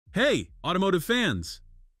Hey, automotive fans!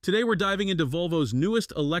 Today we're diving into Volvo's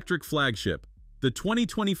newest electric flagship, the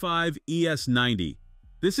 2025 ES90.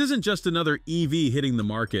 This isn't just another EV hitting the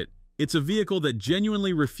market, it's a vehicle that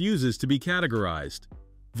genuinely refuses to be categorized.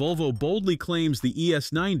 Volvo boldly claims the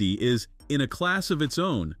ES90 is in a class of its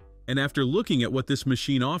own, and after looking at what this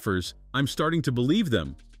machine offers, I'm starting to believe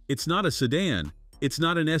them. It's not a sedan, it's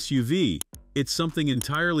not an SUV, it's something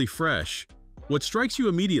entirely fresh. What strikes you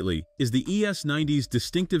immediately is the ES90's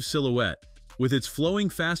distinctive silhouette. With its flowing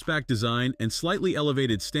fastback design and slightly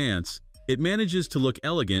elevated stance, it manages to look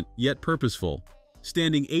elegant yet purposeful.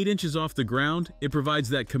 Standing 8 inches off the ground, it provides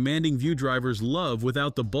that commanding view drivers love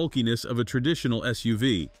without the bulkiness of a traditional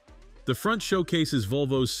SUV. The front showcases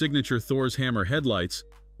Volvo's signature Thor's hammer headlights,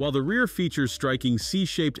 while the rear features striking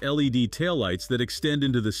C-shaped LED taillights that extend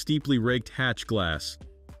into the steeply raked hatch glass.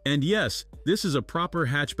 And yes, this is a proper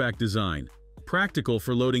hatchback design. Practical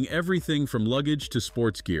for loading everything from luggage to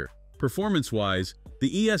sports gear. Performance-wise,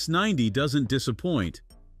 the ES90 doesn't disappoint.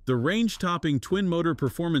 The range-topping twin-motor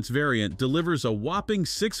performance variant delivers a whopping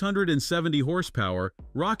 670 horsepower,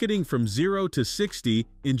 rocketing from 0 to 60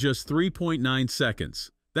 in just 3.9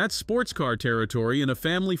 seconds. That's sports car territory in a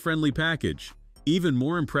family-friendly package. Even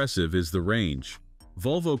more impressive is the range.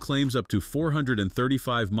 Volvo claims up to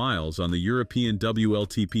 435 miles on the European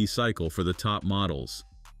WLTP cycle for the top models.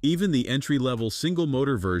 Even the entry-level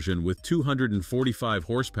single-motor version with 245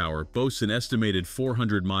 horsepower boasts an estimated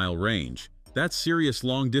 400-mile range. That's serious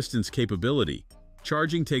long-distance capability.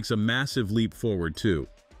 Charging takes a massive leap forward too.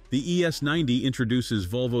 The ES90 introduces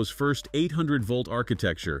Volvo's first 800-volt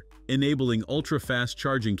architecture, enabling ultra-fast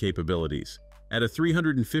charging capabilities. At a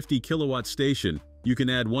 350-kilowatt station, you can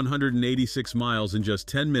add 186 miles in just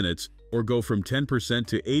 10 minutes or go from 10%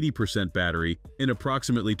 to 80% battery in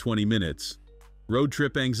approximately 20 minutes. Road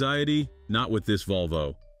trip anxiety? Not with this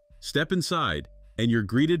Volvo. Step inside, and you're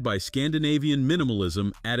greeted by Scandinavian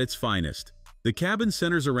minimalism at its finest. The cabin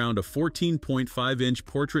centers around a 14.5-inch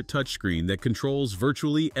portrait touchscreen that controls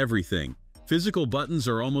virtually everything. Physical buttons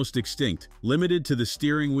are almost extinct, limited to the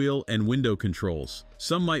steering wheel and window controls.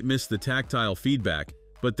 Some might miss the tactile feedback,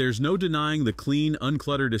 but there's no denying the clean,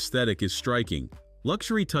 uncluttered aesthetic is striking.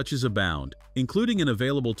 Luxury touches abound, including an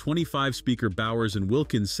available 25-speaker Bowers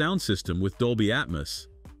Wilkins sound system with Dolby Atmos.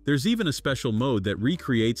 There's even a special mode that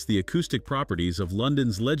recreates the acoustic properties of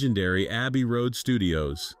London's legendary Abbey Road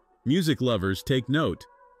Studios. Music lovers, take note.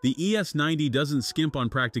 The ES90 doesn't skimp on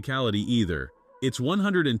practicality either. Its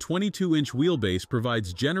 122-inch wheelbase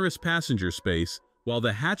provides generous passenger space, while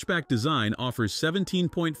the hatchback design offers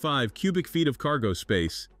 17.5 cubic feet of cargo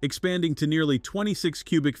space, expanding to nearly 26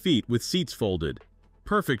 cubic feet with seats folded.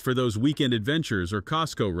 Perfect for those weekend adventures or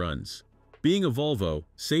Costco runs. Being a Volvo,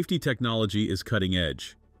 safety technology is cutting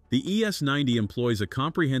edge. The ES90 employs a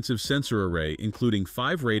comprehensive sensor array including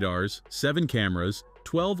 5 radars, 7 cameras,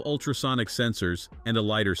 12 ultrasonic sensors, and a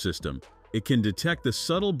lidar system. It can detect the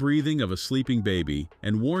subtle breathing of a sleeping baby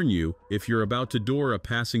and warn you if you're about to door a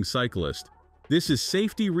passing cyclist. This is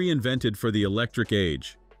safety reinvented for the electric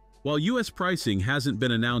age. While US pricing hasn't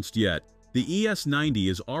been announced yet, the ES90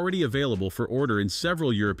 is already available for order in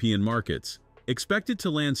several European markets. Expected to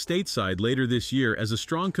land stateside later this year as a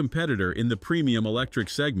strong competitor in the premium electric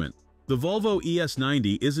segment. The Volvo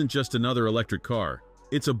ES90 isn't just another electric car.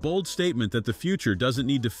 It's a bold statement that the future doesn't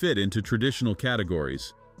need to fit into traditional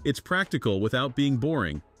categories. It's practical without being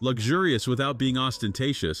boring, luxurious without being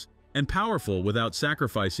ostentatious, and powerful without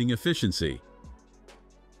sacrificing efficiency.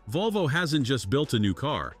 Volvo hasn't just built a new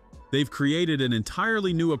car. They've created an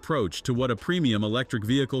entirely new approach to what a premium electric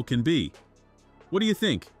vehicle can be. What do you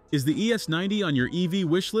think? Is the ES90 on your EV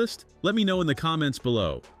wish list? Let me know in the comments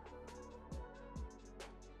below.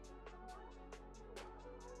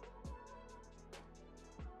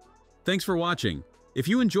 Thanks for watching. If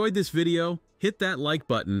you enjoyed this video, hit that like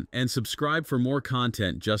button and subscribe for more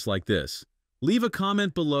content just like this. Leave a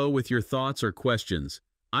comment below with your thoughts or questions.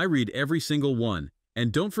 I read every single one.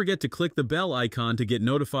 And don't forget to click the bell icon to get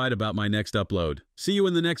notified about my next upload. See you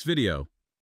in the next video.